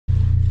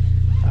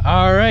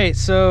right,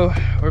 so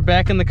we're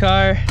back in the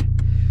car.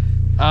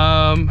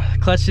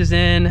 Clutch is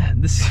in.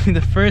 This is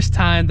the first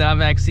time that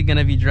I'm actually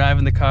gonna be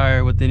driving the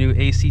car with the new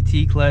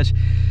ACT clutch.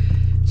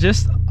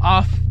 Just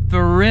off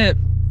the rip,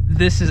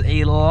 this is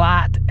a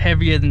lot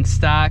heavier than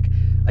stock.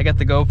 I got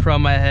the GoPro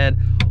on my head.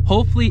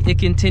 Hopefully it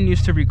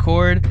continues to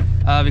record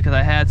because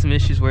I had some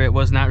issues where it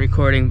was not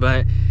recording,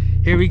 but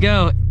here we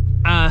go.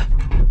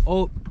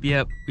 Oh,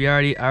 yep, I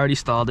already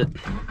stalled it.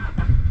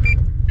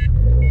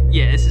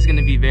 Yeah, this is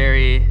gonna be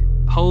very,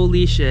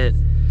 holy shit.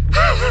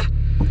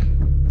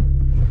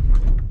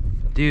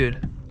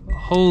 Dude,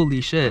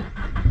 holy shit.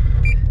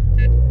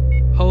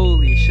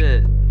 Holy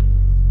shit.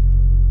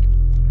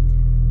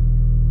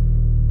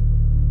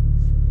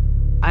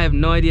 I have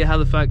no idea how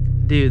the fuck,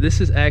 dude, this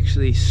is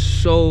actually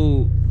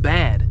so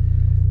bad.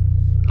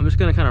 I'm just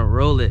gonna kind of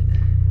roll it.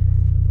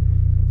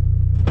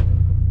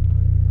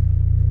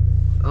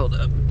 Hold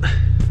up.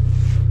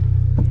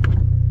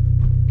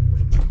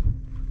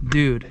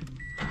 Dude.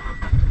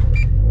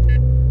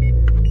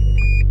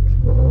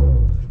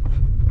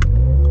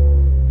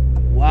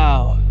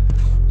 Wow.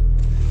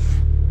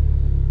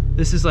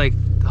 This is like,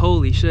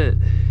 holy shit.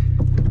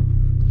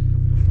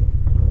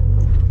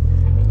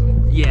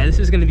 Yeah, this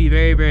is gonna be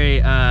very, very,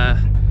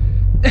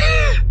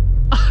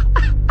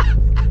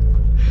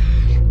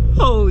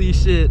 holy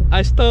shit.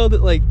 I stalled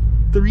it like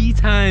 3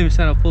 times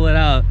trying to pull it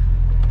out.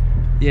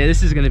 Yeah,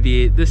 this is gonna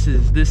be, this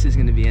is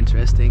gonna be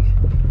interesting.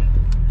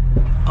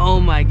 Oh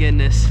my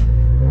goodness.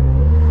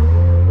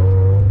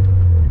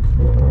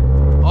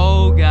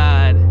 Oh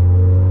God.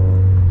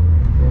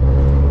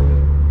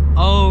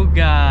 Oh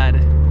God.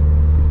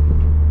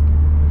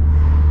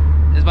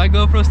 Is my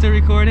GoPro still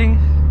recording?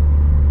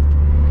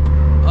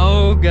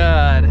 Oh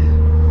God.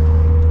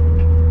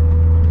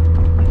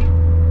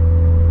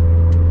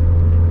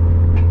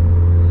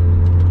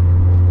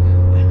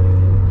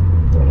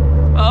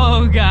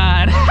 Oh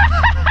God.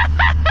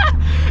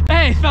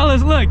 Hey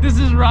fellas, look, this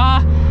is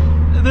raw.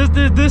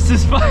 This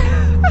is fun.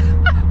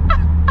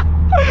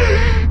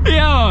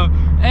 Yo,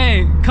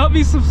 hey, cut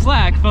me some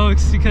slack,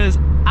 folks, because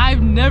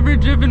I've never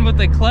driven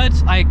with a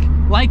clutch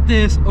like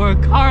this, or a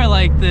car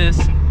like this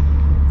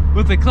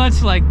with a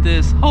clutch like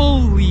this.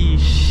 Holy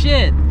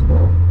shit.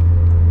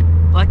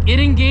 Like, it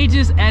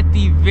engages at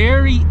the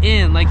very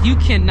end. Like, you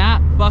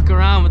cannot fuck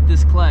around with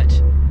this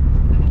clutch.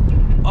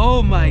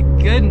 Oh my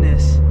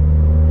goodness.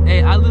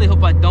 Hey, I really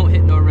hope I don't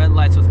hit no red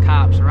lights with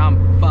cops or I'm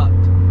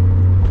fucked.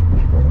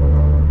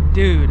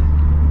 Dude.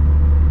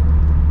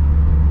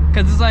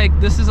 Cause it's like,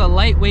 this is a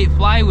lightweight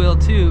flywheel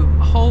too.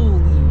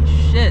 Holy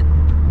shit.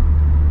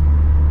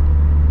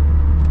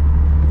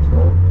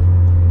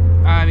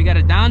 Alright, we got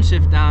a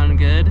downshift down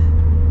good.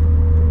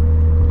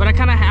 But I'm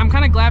kinda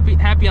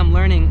happy I'm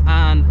learning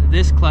on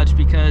this clutch,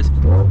 because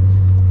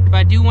if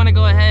I do wanna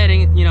go ahead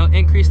and, you know,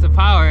 increase the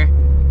power,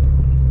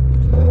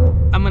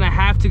 I'm gonna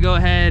have to go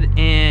ahead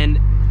and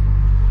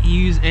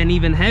use an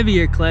even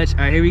heavier clutch.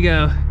 Alright, here we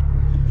go.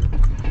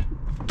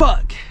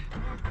 Fuck.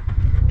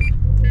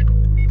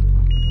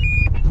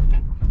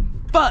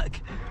 Fuck.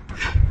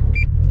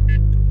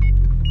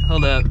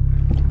 Hold up.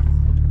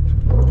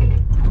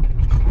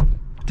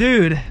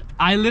 Dude,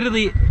 I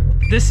literally,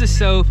 this is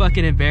so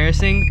fucking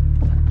embarrassing.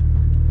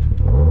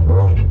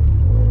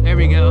 There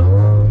we go.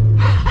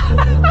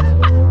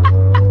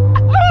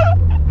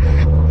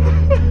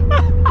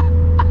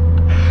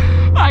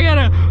 I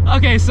gotta,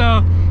 okay,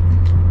 so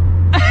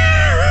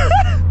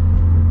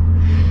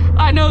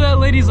I know that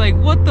lady's like,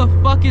 what the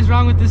fuck is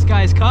wrong with this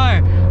guy's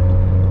car?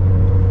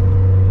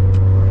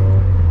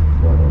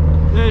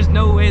 There's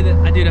no way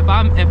that, dude, if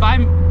I'm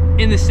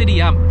in the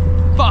city, I'm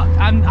fucked.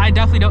 I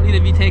definitely don't need to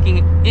be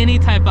taking any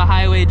type of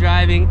highway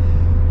driving.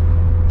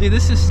 Dude,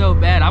 this is so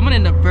bad. I'm gonna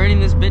end up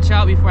burning this bitch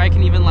out before I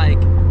can even like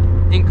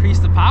increase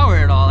the power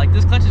at all. Like,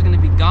 this clutch is gonna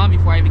be gone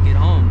before I even get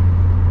home.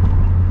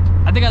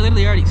 I think I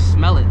literally already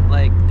smell it.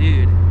 Like,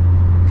 dude,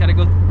 gotta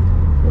go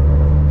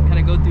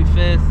through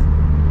 5th.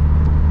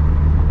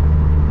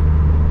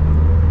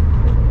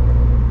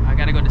 I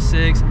gotta go to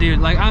 6th. Dude,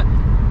 like,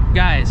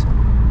 guys,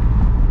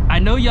 I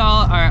know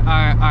y'all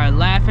are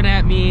laughing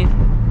at me.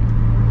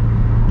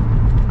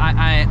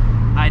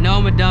 I know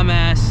I'm a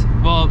dumbass.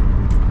 Well,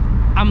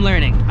 I'm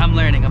learning.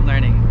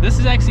 This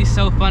is actually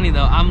so funny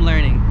though. I'm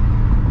learning.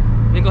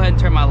 Let me go ahead and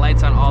turn my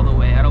lights on all the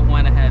way. I don't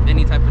want to have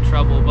any type of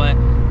trouble, but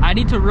I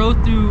need to roll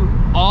through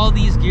all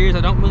these gears. I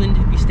don't really need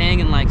to be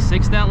staying in like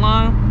 6 that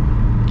long.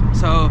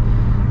 So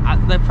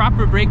the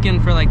proper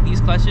break-in for like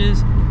these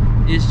clutches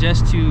is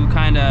just to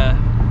kind of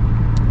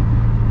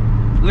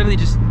literally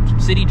just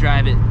city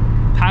drive it.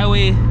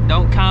 Highway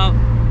don't count.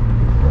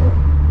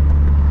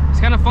 It's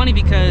kind of funny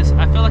because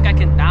I feel like I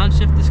can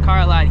downshift this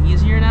car a lot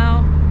easier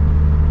now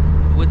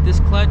with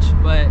this clutch,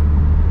 but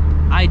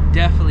I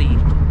definitely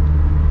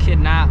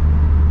cannot,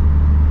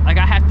 like,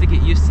 I have to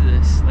get used to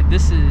this. Like,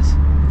 this is,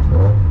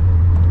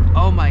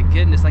 oh my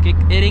goodness, like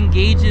it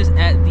engages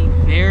at the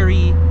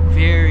very,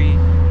 very,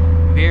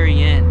 very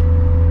end.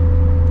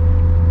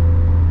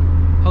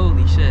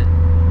 Holy shit.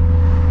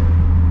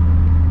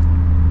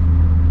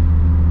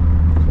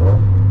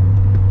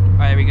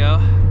 Alright, here we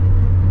go.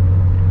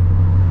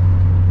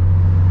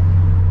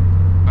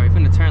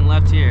 turn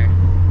left here.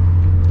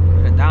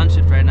 Got a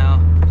downshift right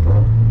now.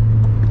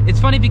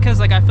 It's funny because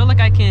like I feel like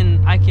I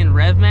can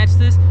rev match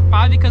this,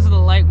 probably because of the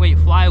lightweight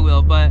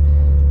flywheel, but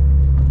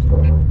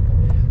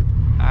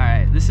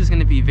alright, this is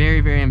gonna be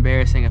very, very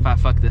embarrassing if I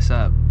fuck this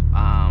up.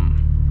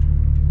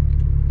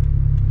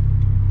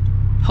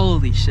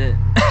 Holy shit.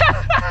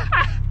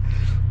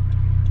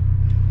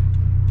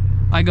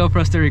 My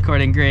GoPro's still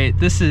recording, great.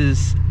 This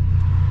is,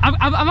 I'm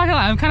not gonna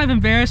lie, I'm kind of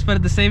embarrassed, but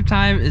at the same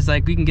time, it's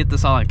like we can get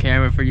this all on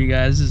camera for you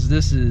guys.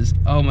 This is,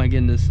 oh my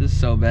goodness, this is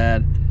so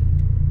bad.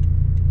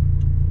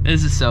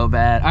 This is so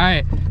bad. All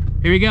right,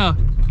 here we go.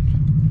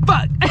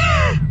 Fuck.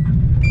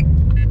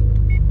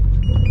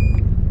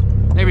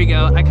 There we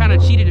go. I kind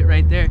of cheated it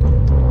right there.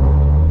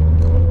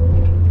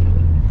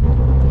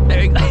 There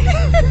we go.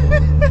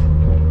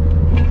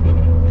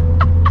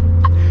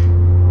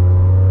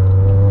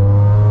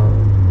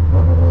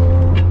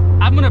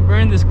 I'm gonna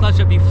burn this clutch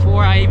up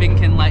before I even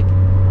can like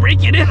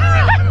break it in.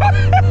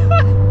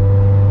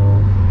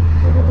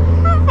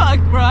 Fuck,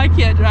 bro, I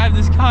can't drive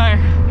this car.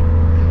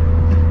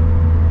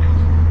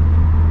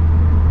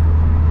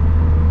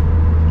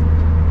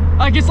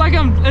 Like it's like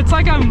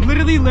I'm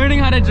literally learning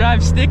how to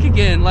drive stick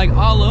again, like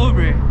all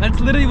over. That's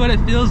literally what it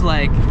feels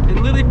like. It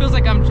literally feels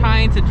like I'm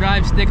trying to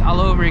drive stick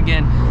all over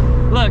again.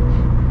 Look,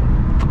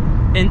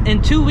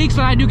 in 2 weeks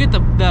when I do get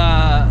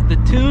the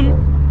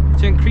tune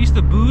to increase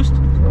the boost,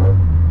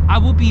 I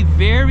will be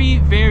very,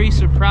 very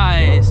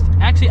surprised.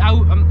 Actually,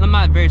 I'm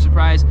not very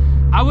surprised.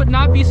 I would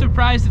not be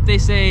surprised if they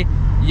say,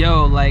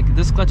 yo, like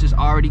this clutch is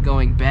already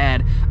going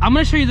bad. I'm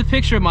gonna show you the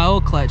picture of my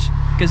old clutch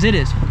because it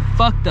is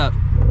fucked up.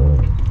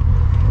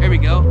 There we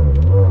go.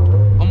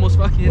 Almost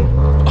fucking,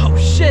 oh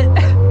shit.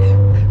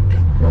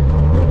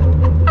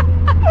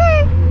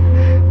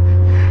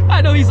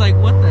 I know he's like,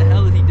 what the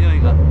hell is he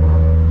doing?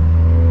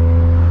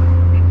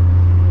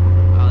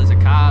 Oh, there's a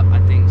cop, I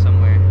think,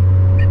 somewhere.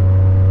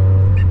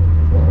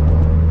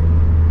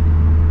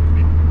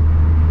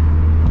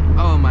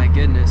 Oh my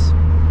goodness.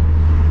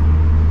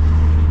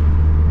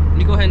 Let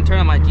me go ahead and turn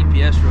on my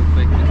GPS real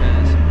quick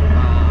because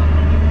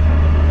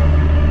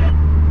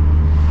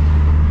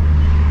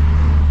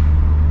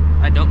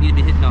I don't need to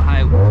be hitting no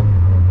highway.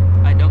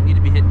 I don't need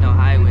to be hitting no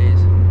highways.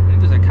 I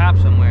think there's a cop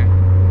somewhere.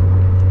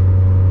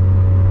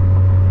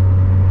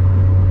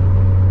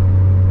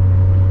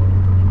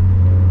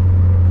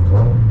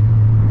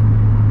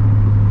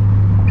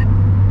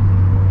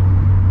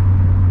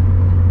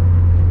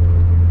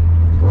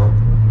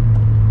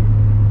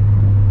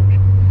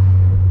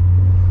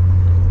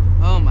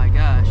 Oh my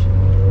gosh.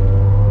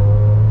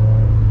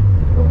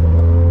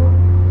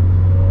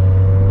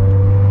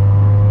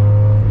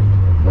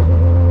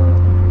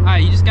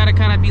 You just gotta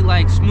kind of be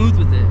like smooth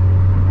with it,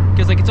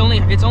 because like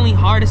it's only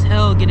hard as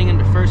hell getting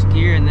into first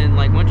gear, and then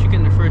like once you get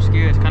into first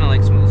gear, it's kind of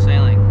like smooth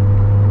sailing.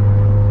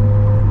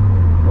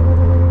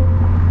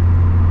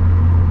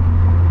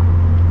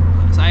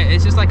 So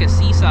it's just like a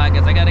seesaw,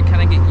 guys. I gotta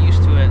kind of get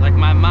used to it. Like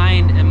my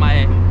mind and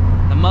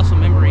the muscle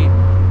memory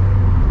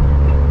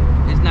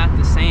is not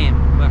the same,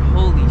 but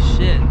holy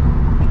shit.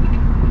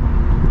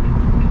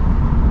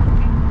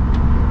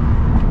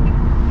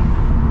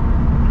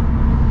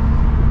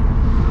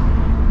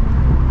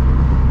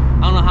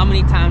 How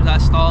many times I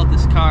stalled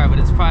this car, but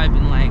it's probably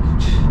been like,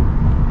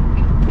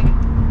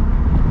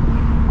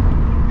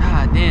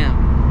 god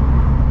damn.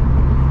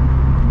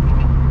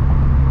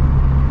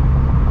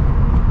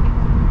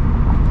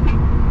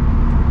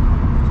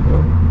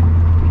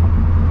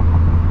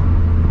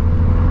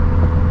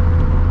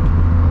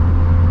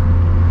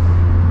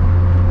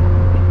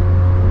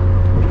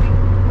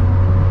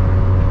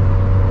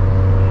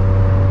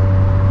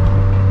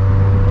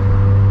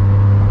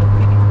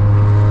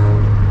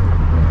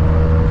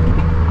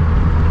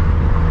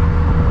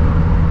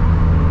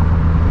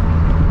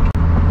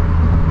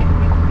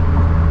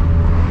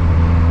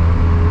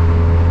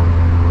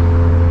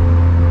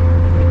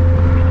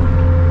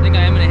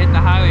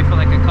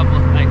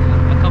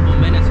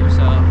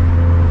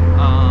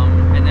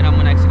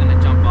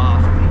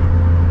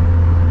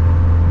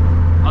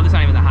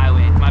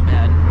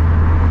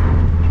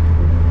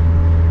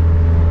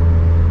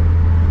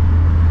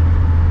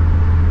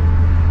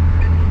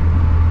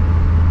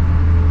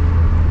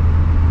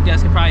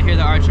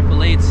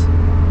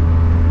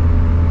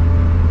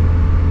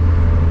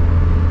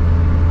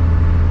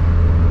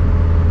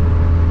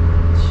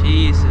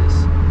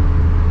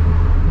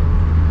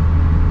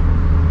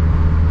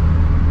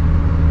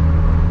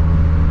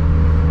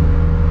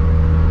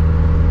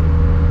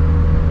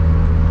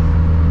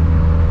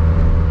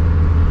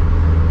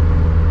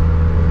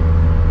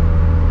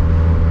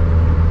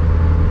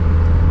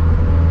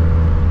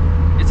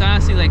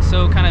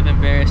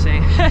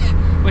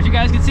 But you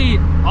guys can see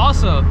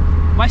also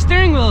my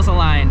steering wheel is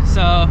aligned,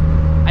 so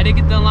I did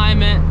get the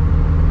alignment.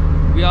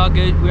 We all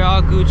good, we're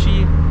all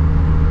Gucci.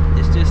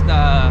 It's just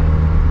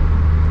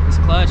this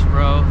clutch,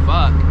 bro,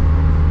 fuck.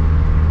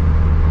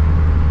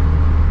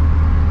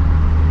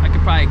 I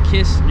could probably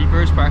kiss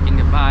reverse parking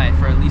goodbye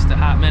for at least a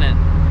hot minute.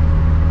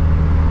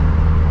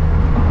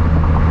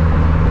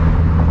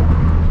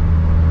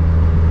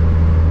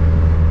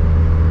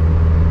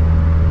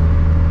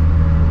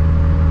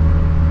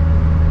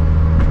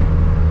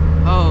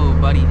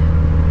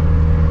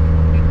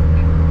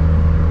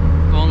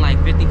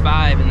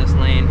 drive in this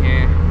lane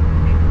here.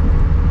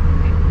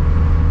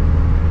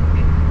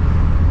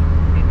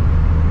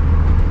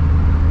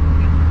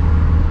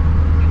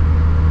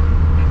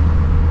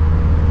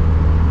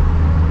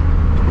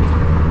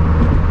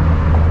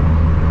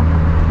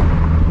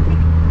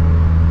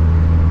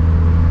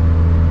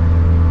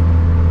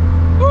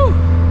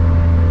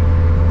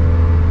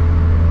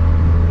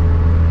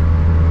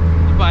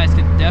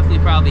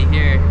 Probably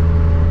hear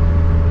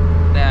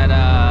that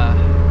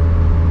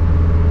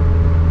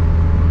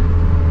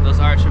those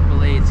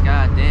R888s,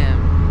 god damn.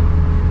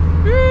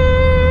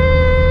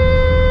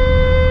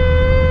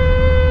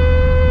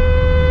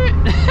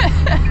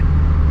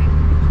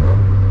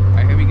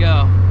 Alright, here we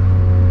go.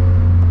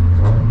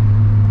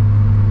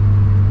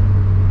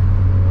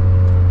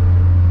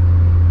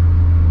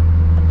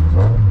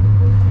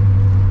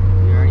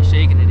 You're already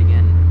shaking it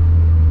again.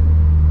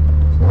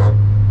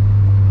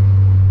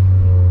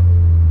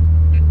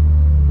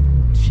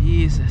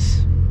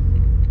 Jesus.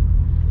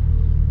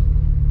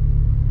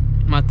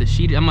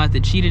 I'm gonna have to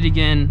cheat it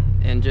again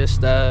and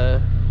just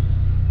I'm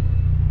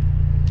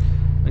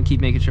gonna keep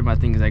making sure my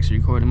thing is actually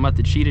recording. I'm about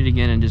to cheat it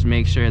again and just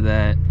make sure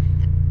that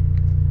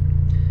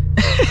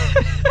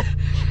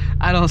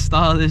I don't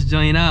stall this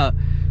joint out.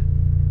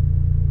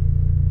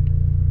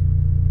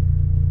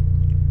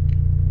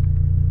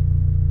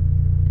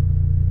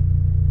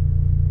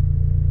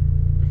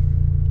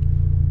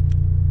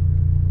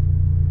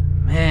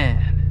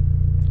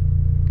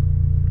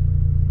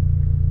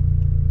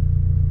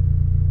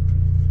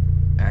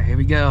 Here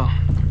we go.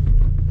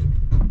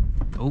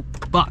 Oh,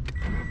 fuck.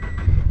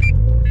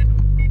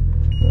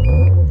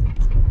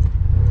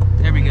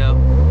 There we go.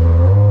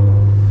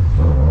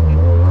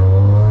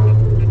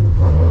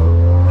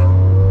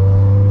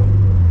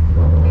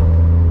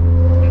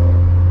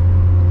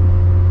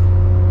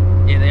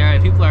 Yeah, they are.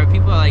 People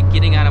are like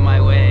getting out of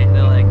my way.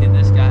 They're like, dude,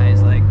 this guy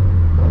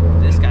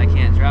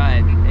can't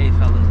drive. Hey,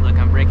 fellas, look,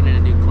 I'm breaking in a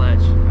new clutch.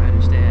 I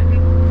understand.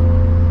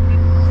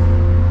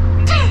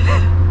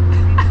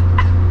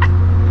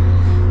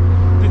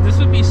 This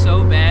would be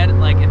so bad,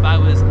 like if I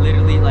was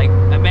literally like,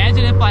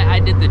 imagine if I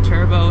did the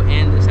turbo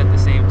and this at the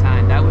same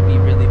time. That would be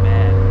really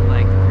bad,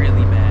 like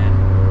really bad.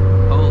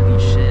 Holy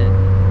shit.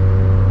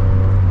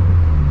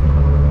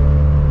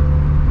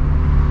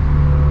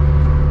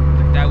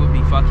 Like that would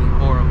be fucking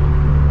horrible.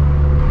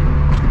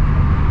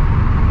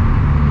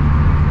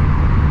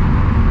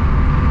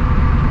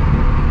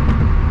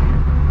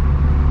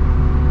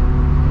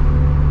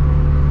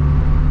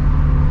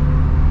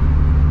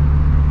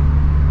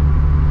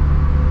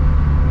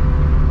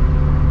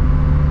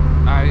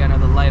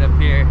 Light up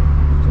here.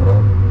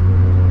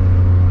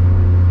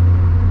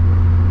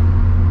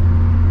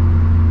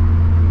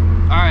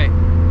 Alright,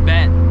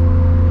 bet.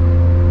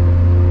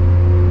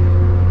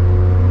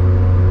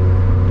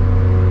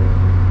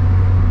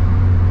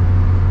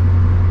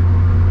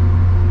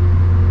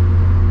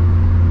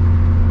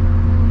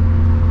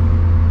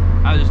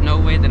 There's no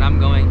way that I'm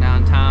going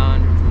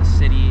downtown or to the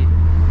city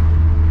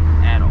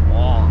at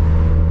all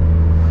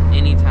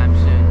anytime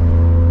soon.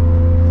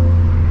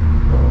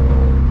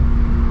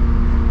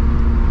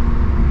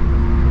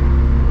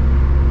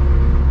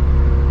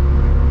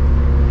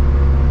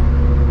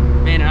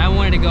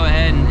 To go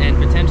ahead and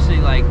potentially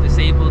like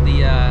disable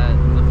the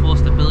full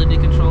stability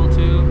control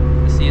too,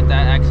 to see if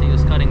that actually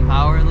was cutting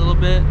power a little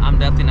bit. I'm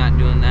definitely not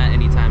doing that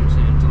anytime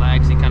soon until I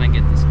actually kind of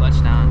get this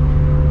clutch down.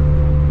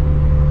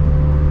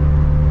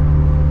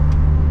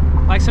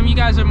 Like some of you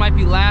guys might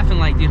be laughing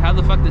like, dude, how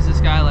the fuck does this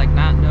guy like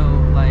not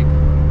know like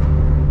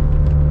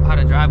how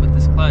to drive with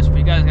this clutch? But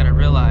you guys gotta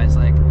realize,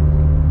 like,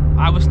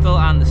 I was still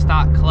on the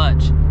stock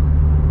clutch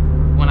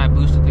when I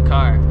boosted the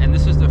car, and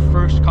this is the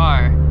first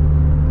car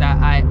that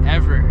I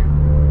ever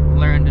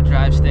learned to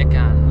drive stick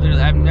on.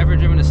 Literally, I've never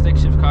driven a stick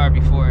shift car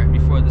before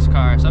this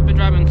car. So I've been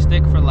driving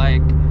stick for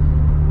like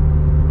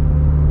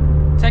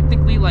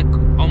technically like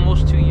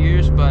almost 2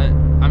 years, but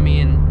I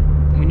mean,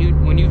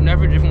 when you've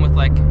never driven with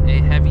like a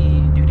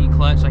heavy duty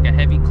clutch, like a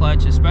heavy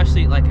clutch,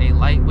 especially like a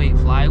lightweight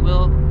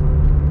flywheel,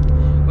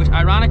 which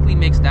ironically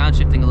makes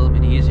downshifting a little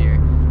bit easier,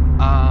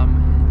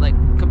 like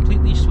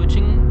completely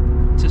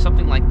switching to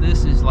something like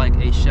this is like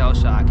a shell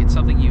shock. It's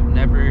something you've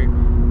never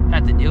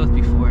had to deal with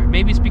before.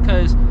 Maybe it's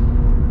because,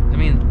 I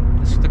mean,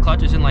 the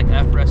clutches in like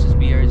FRS's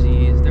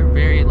BRZs, they're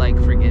very like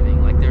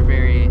forgiving, like they're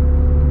very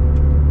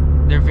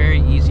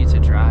easy to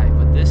drive,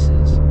 but this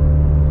is,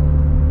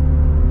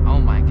 oh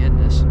my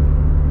goodness,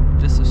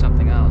 this is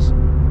something else.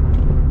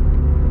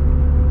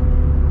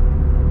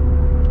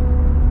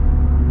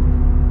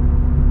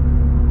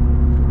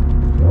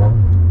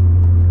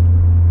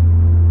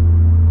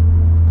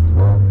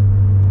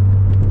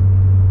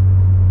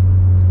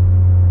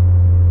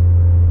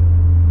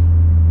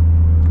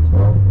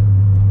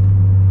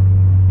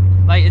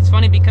 Like, it's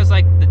funny because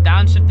like the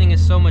downshifting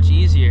is so much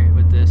easier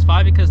with this.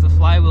 Probably because the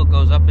flywheel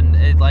goes up and the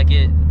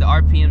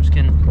RPMs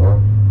can.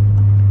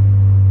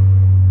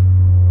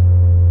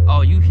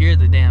 Oh, you hear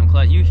the damn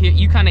clutch.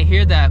 You kind of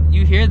hear that.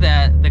 You hear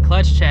that the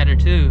clutch chatter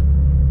too.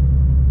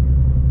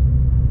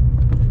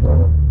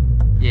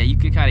 Yeah, you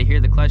could kind of hear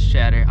the clutch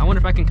chatter. I wonder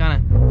if I can kind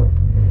of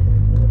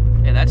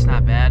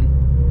not bad.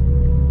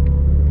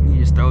 You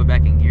just throw it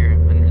back in gear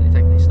and really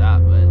technically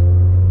stop, but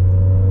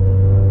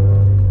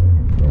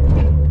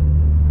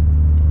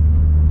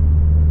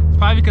it's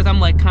probably because I'm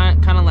like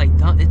kind of like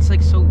dumb. It's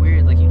like so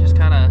weird. Like you just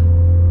kind of.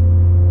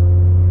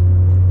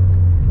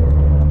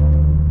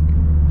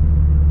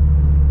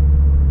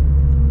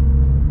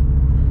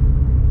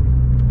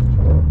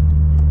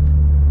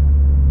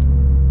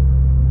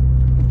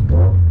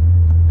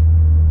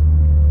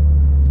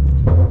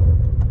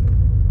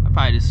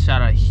 I just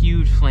shot a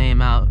huge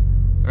flame out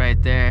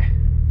right there.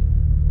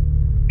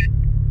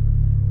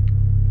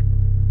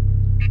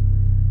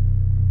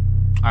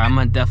 Alright, I'm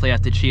gonna definitely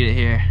have to cheat it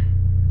here.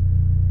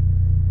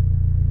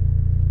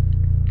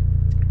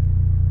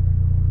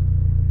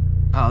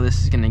 Oh,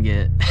 this is gonna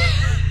get this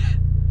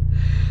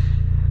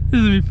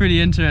is gonna be pretty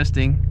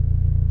interesting.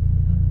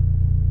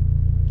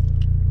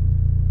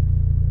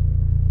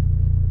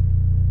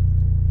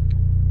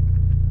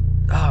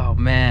 Oh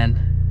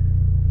man.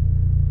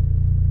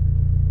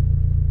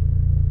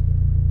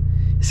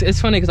 It's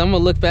funny because I'm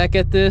gonna look back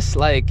at this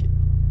like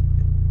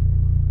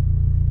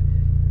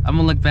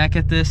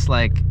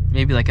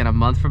maybe like in a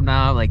month from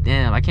now, like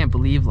damn, I can't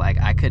believe like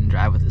I couldn't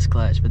drive with this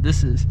clutch. But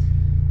this is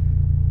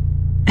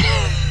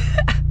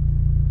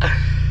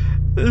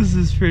this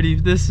is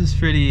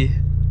pretty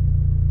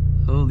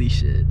holy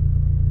shit.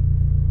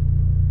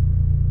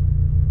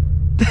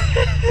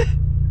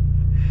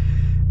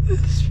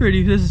 This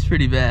is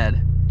pretty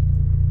bad.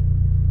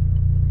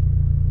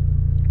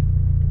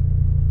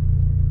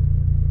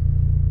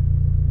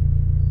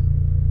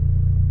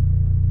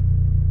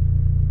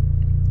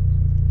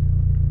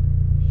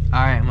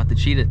 Alright, I'm about to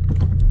cheat it.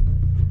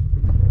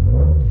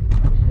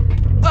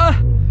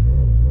 Ah!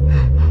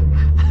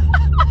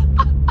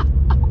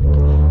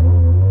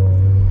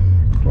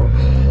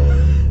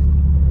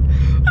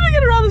 Let me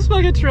get around this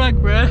fucking truck,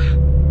 bruh.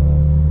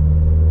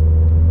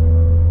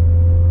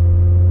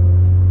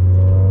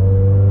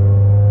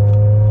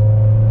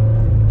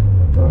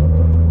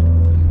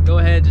 Go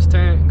ahead, just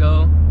turn,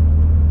 go.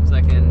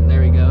 Second, there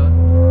we go.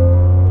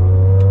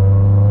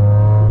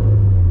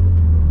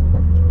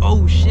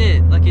 Oh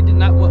shit, like it did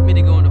not want me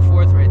to go into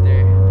fourth right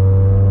there.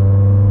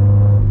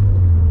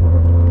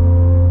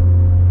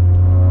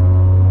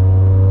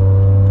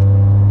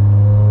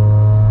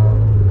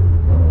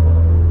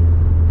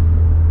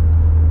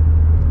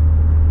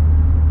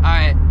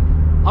 Alright,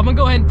 I'm gonna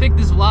go ahead and pick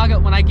this vlog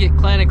up when I get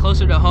kind of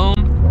closer to home.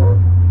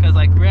 Because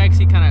like we're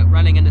actually kind of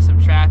running into some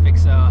traffic,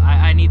 so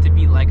I need to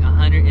be like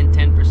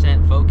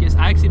 110% focused.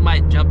 I actually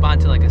might jump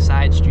onto like a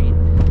side street.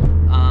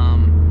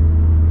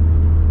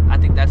 I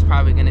think that's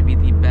probably going to be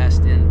the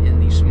best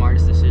and the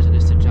smartest decision,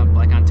 is to jump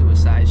like onto a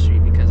side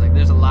street, because like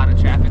there's a lot of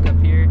traffic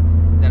up here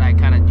that I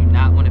kind of do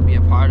not want to be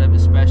a part of,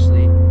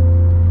 especially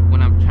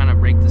when I'm trying to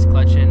break this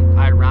clutch in,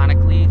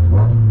 ironically,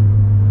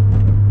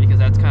 because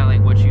that's kind of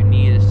like what you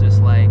need. Is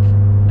just like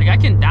I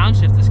can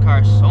downshift this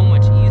car so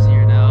much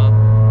easier now.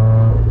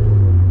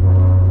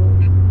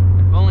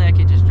 If only I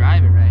could just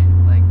drive it right,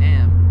 like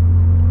damn.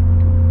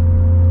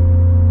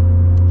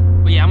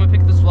 But yeah, I'm gonna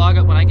pick this vlog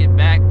up when I get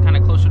back kind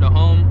of closer to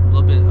home, a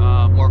little bit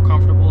more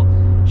comfortable.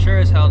 Sure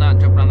as hell not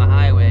jumping on the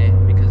highway,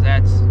 because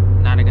that's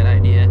not a good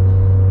idea.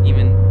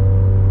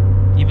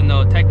 Even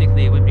though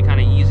technically it would be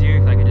kind of easier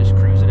because I could just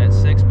cruise it at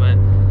 6, but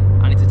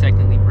I need to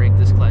technically break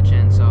this clutch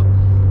in. So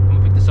I'm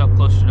gonna pick this up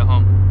closer to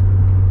home.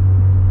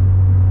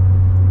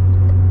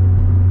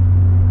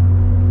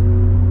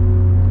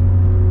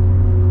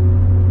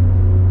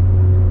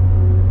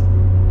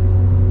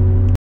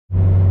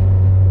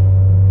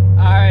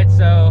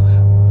 So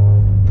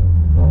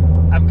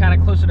I'm kind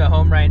of closer to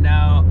home right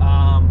now.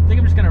 I think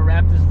I'm just gonna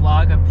wrap this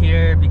vlog up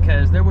here,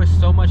 because there was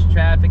so much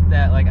traffic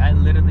that like I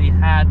literally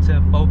had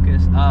to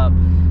focus up.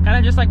 Kind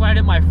of just like when I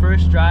did my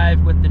first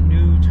drive with the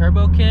new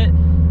turbo kit.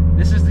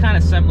 This is kind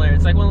of similar.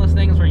 It's like one of those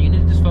things where you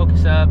need to just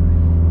focus up,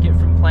 get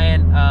from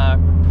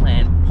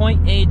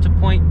point A to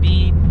point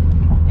B.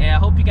 And I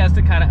hope you guys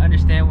can kind of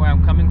understand where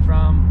I'm coming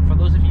from. For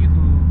those of you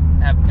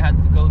who have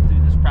had to go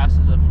through this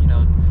process of, you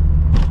know,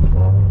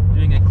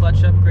 doing a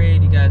clutch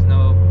upgrade, you guys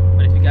know.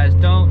 But if you guys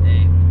don't,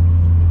 hey,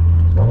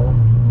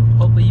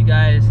 hopefully you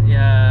guys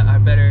are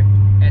better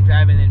at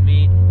driving than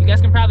me. You guys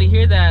can probably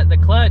hear that the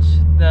clutch,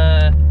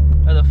 the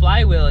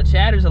flywheel, it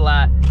chatters a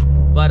lot.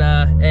 But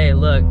hey,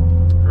 look,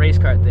 race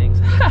car things.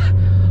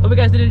 Hope you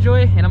guys did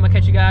enjoy, and I'm gonna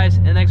catch you guys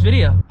in the next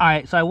video. All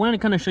right, so I wanted to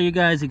kind of show you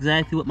guys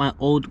exactly what my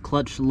old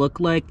clutch looked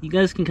like. You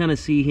guys can kind of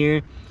see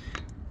here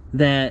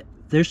that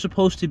there's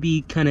supposed to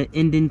be kind of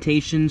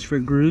indentations for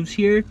grooves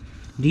here.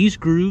 These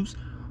grooves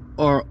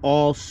are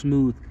all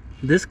smooth.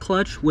 This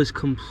clutch was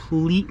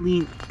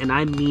completely, and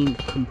I mean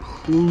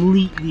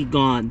completely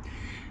gone.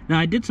 Now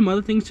I did some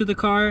other things to the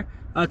car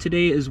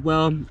today as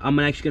well. I'm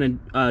actually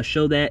gonna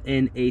show that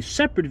in a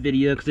separate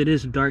video, because it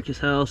is dark as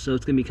hell, so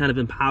it's gonna be kind of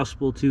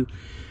impossible to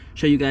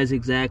show you guys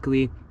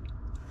exactly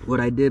what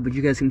I did. But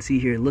you guys can see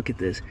here, look at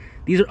this.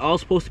 These are all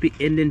supposed to be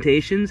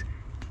indentations.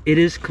 It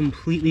is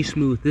completely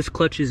smooth. This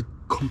clutch is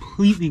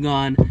completely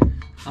gone.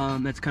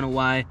 That's kind of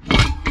why I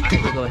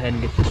had to go ahead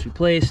and get this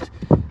replaced.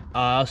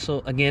 I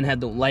also, again,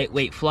 had the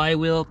lightweight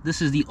flywheel.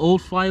 This is the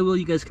old flywheel.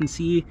 You guys can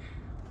see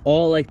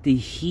all like the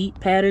heat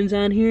patterns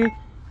on here.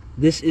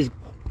 This is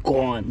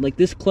gone. Like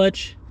this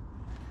clutch,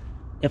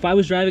 if I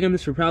was driving on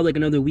this for probably like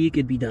another week,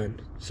 it'd be done.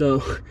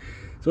 So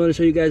I want to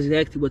show you guys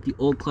exactly what the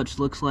old clutch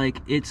looks like.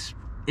 It's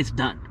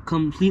done,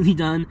 completely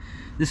done.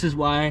 This is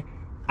why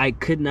I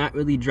could not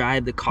really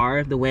drive the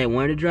car the way I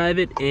wanted to drive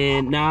it,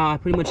 and now I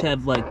pretty much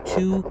have like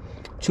two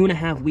and a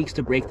half weeks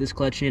to break this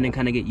clutch in and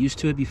kind of get used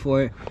to it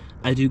before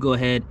I do go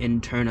ahead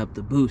and turn up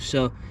the boost.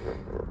 So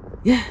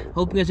yeah,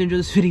 hope you guys enjoy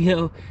this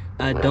video.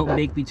 Don't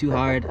make me too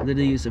hard.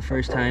 Literally, it's the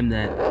first time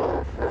that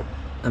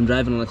I'm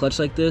driving on a clutch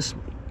like this,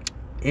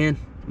 and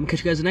I'm gonna catch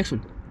you guys in the next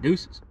one.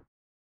 Deuces.